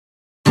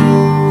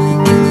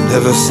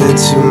Never said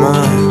too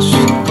much.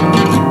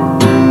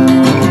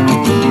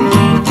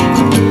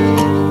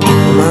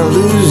 Am I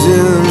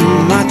losing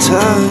my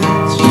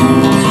touch?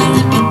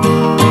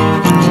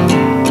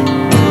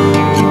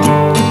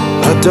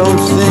 I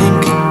don't think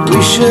we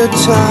should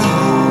touch.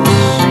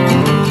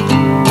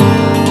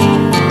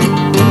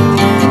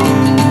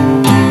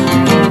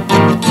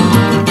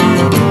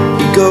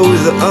 You go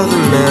with the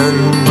other men.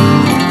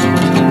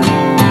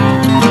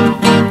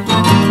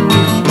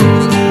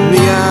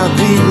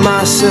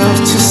 Myself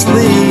to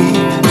sleep.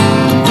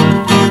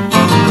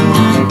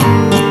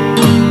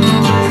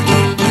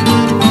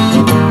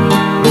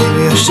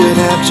 Maybe I should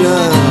have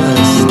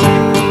just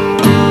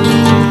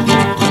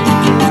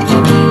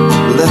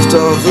left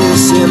all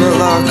this in a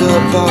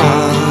lock-up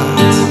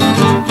box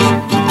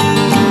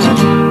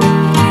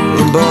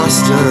in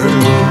Boston.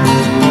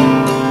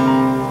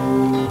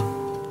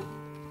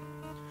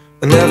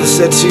 I never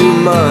said too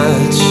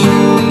much.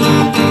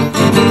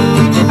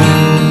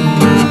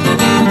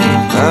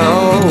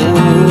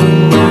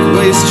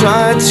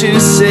 Try to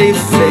save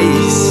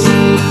face.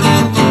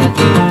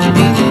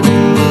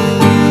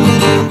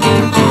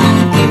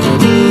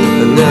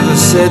 I never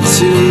said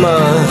too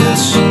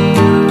much.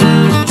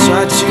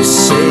 Try to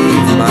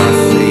save my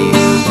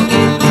face.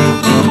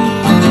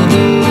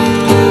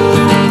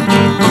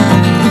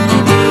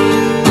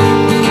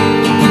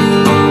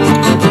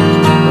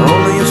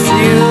 Only a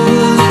few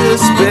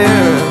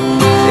spare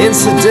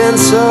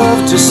incidents of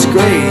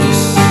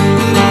disgrace.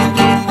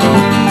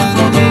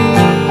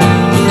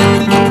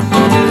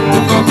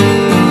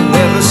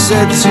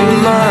 Said too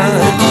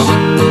much.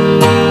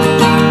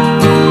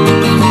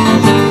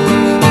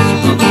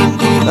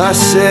 I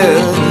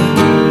said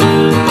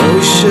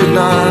we should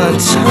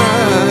not